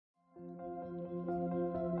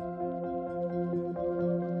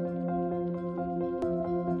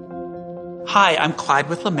Hi, I'm Clyde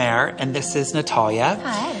with Mer, and this is Natalia.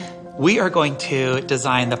 Hi. We are going to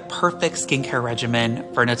design the perfect skincare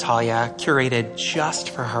regimen for Natalia, curated just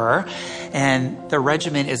for her. And the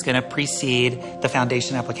regimen is going to precede the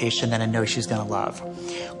foundation application that I know she's going to love.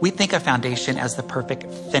 We think of foundation as the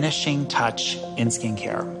perfect finishing touch in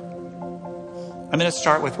skincare. I'm going to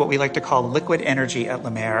start with what we like to call liquid energy at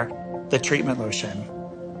Mer, the treatment lotion.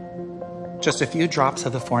 Just a few drops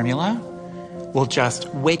of the formula will just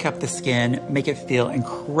wake up the skin, make it feel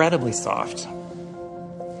incredibly soft.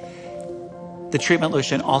 The treatment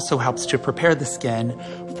lotion also helps to prepare the skin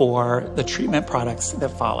for the treatment products that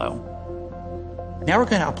follow. Now we're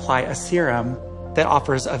going to apply a serum that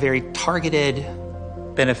offers a very targeted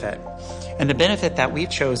benefit. And the benefit that we've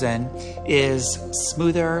chosen is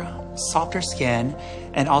smoother, softer skin,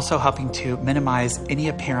 and also helping to minimize any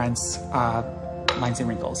appearance lines and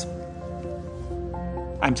wrinkles.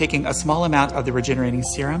 I'm taking a small amount of the regenerating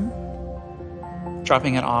serum,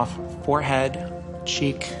 dropping it off forehead,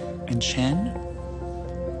 cheek, and chin,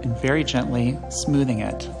 and very gently smoothing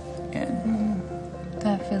it in.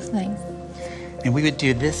 That feels nice. And we would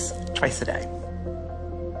do this twice a day.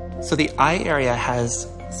 So the eye area has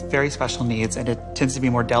very special needs and it tends to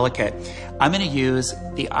be more delicate. I'm going to use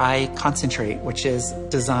the eye concentrate, which is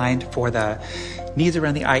designed for the needs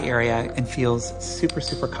around the eye area and feels super,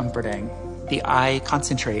 super comforting. The eye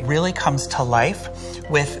concentrate really comes to life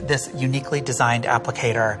with this uniquely designed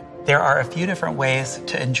applicator. There are a few different ways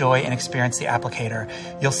to enjoy and experience the applicator.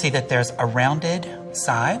 You'll see that there's a rounded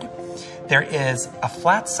side, there is a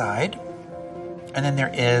flat side, and then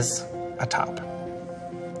there is a top.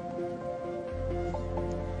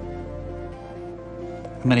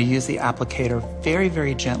 I'm going to use the applicator very,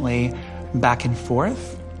 very gently back and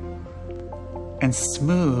forth and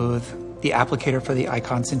smooth the applicator for the eye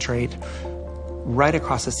concentrate right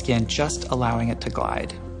across the skin, just allowing it to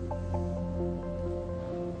glide.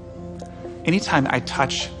 Anytime I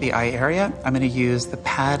touch the eye area, I'm going to use the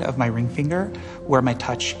pad of my ring finger where my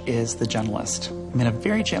touch is the gentlest. I'm going to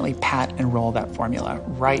very gently pat and roll that formula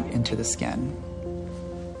right into the skin.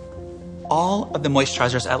 All of the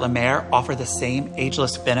moisturizers at Mer offer the same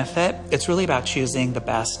ageless benefit. It's really about choosing the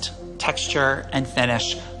best texture and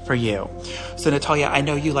finish for you. So Natalia, I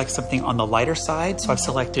know you like something on the lighter side, so I've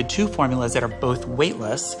selected two formulas that are both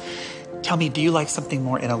weightless. Tell me, do you like something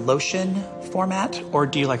more in a lotion format or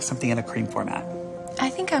do you like something in a cream format? I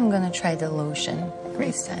think I'm gonna try the lotion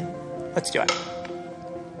this time. Let's do it.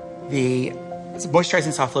 The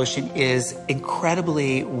moisturizing soft lotion is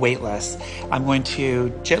incredibly weightless. I'm going to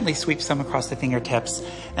gently sweep some across the fingertips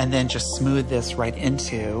and then just smooth this right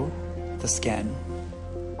into the skin.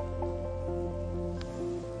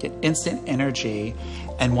 Get instant energy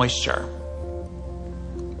and moisture.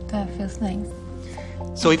 That feels nice.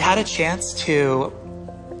 So we've had a chance to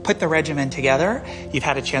put the regimen together. You've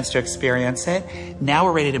had a chance to experience it. Now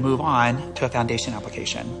we're ready to move on to a foundation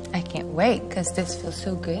application. I can't wait because this feels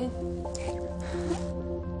so good.